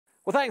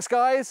Well, thanks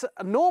guys.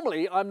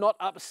 Normally I'm not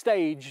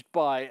upstaged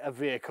by a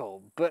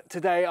vehicle, but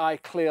today I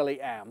clearly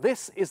am.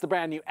 This is the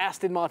brand new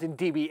Aston Martin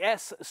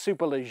DBS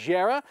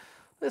Superleggera.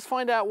 Let's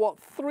find out what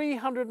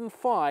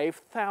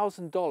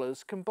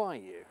 $305,000 can buy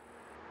you.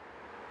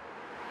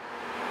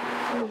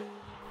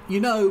 You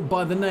know,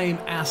 by the name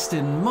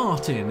Aston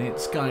Martin,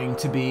 it's going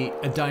to be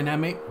a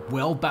dynamic,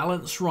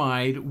 well-balanced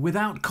ride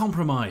without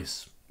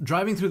compromise.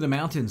 Driving through the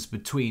mountains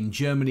between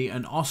Germany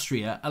and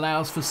Austria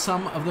allows for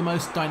some of the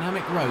most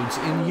dynamic roads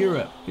in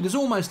Europe. It is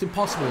almost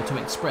impossible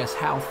to express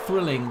how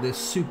thrilling this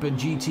Super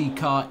GT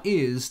car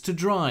is to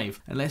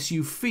drive, unless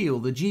you feel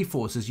the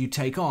G-forces you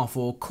take off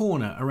or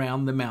corner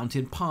around the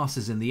mountain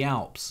passes in the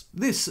Alps.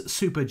 This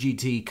Super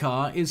GT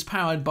car is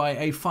powered by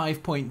a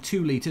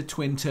 5.2-litre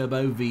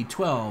twin-turbo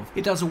V12.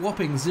 It does a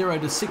whopping 0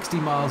 to 60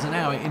 miles an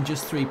hour in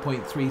just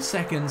 3.3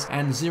 seconds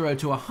and 0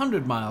 to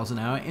 100 miles an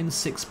hour in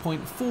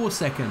 6.4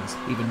 seconds.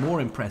 Even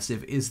more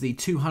impressive is the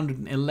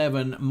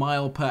 211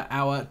 mile per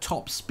hour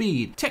top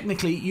speed.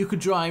 Technically, you could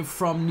drive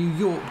from New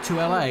York to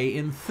LA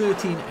in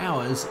 13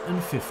 hours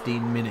and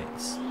 15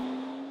 minutes.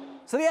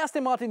 So the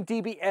Aston Martin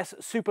DBS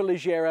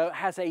Superleggera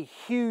has a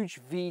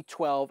huge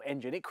V12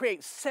 engine. It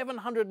creates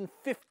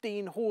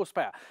 715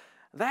 horsepower.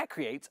 That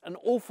creates an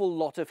awful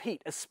lot of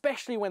heat,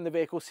 especially when the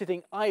vehicle's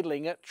sitting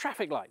idling at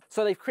traffic lights.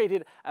 So they've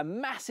created a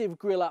massive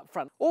grille up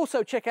front.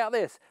 Also, check out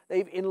this.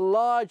 They've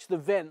enlarged the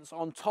vents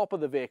on top of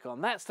the vehicle,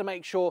 and that's to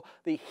make sure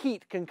the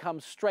heat can come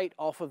straight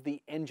off of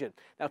the engine.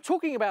 Now,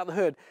 talking about the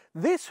hood,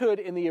 this hood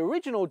in the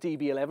original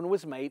DB11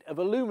 was made of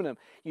aluminum.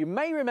 You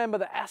may remember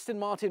that Aston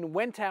Martin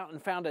went out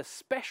and found a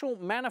special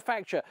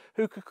manufacturer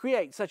who could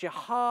create such a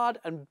hard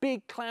and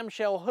big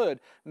clamshell hood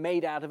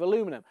made out of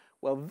aluminum.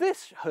 Well,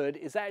 this hood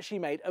is actually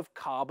made of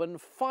carbon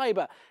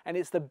fiber, and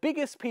it's the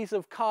biggest piece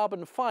of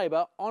carbon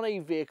fiber on a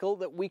vehicle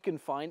that we can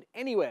find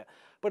anywhere.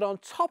 But on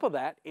top of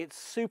that, it's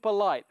super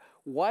light.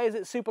 Why is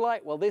it super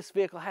light? Well, this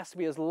vehicle has to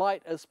be as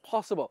light as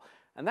possible,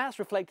 and that's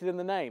reflected in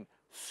the name,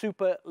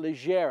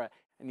 Superleggera.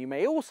 And you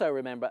may also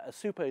remember a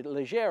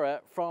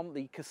Superleggera from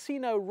the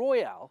Casino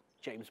Royale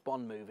James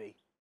Bond movie.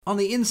 On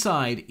the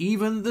inside,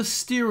 even the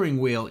steering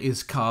wheel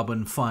is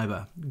carbon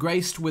fiber,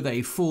 graced with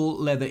a full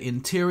leather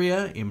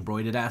interior,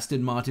 embroidered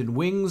Aston Martin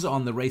wings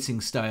on the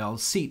racing-style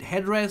seat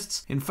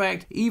headrests. In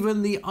fact,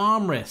 even the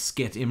armrests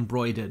get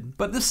embroidered.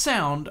 But the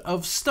sound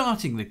of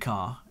starting the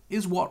car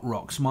is what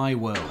rocks my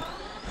world.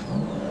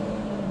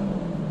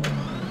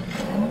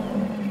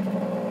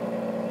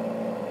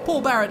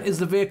 Paul Barrett is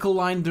the vehicle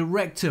line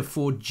director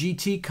for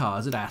GT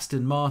cars at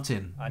Aston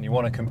Martin. And you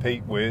want to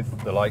compete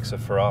with the likes of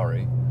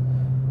Ferrari.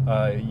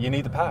 You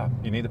need the power,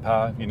 you need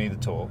the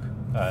torque,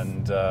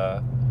 and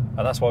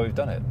that's why we've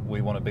done it.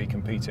 We want to be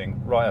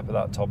competing right up at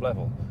that top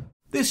level.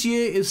 This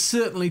year is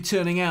certainly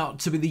turning out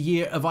to be the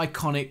year of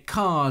iconic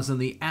cars, and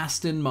the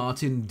Aston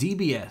Martin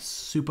DBS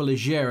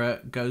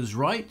Superleggera goes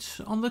right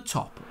on the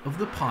top of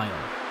the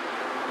pile.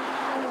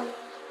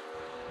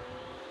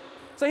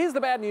 So here's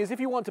the bad news. If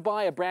you want to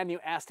buy a brand new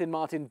Aston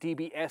Martin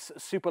DBS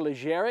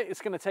Superleggera,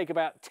 it's going to take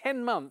about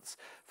 10 months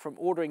from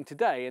ordering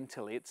today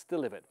until it's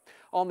delivered.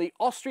 On the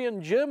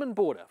Austrian-German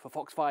border for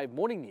Fox 5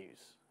 Morning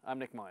News, I'm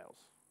Nick Miles.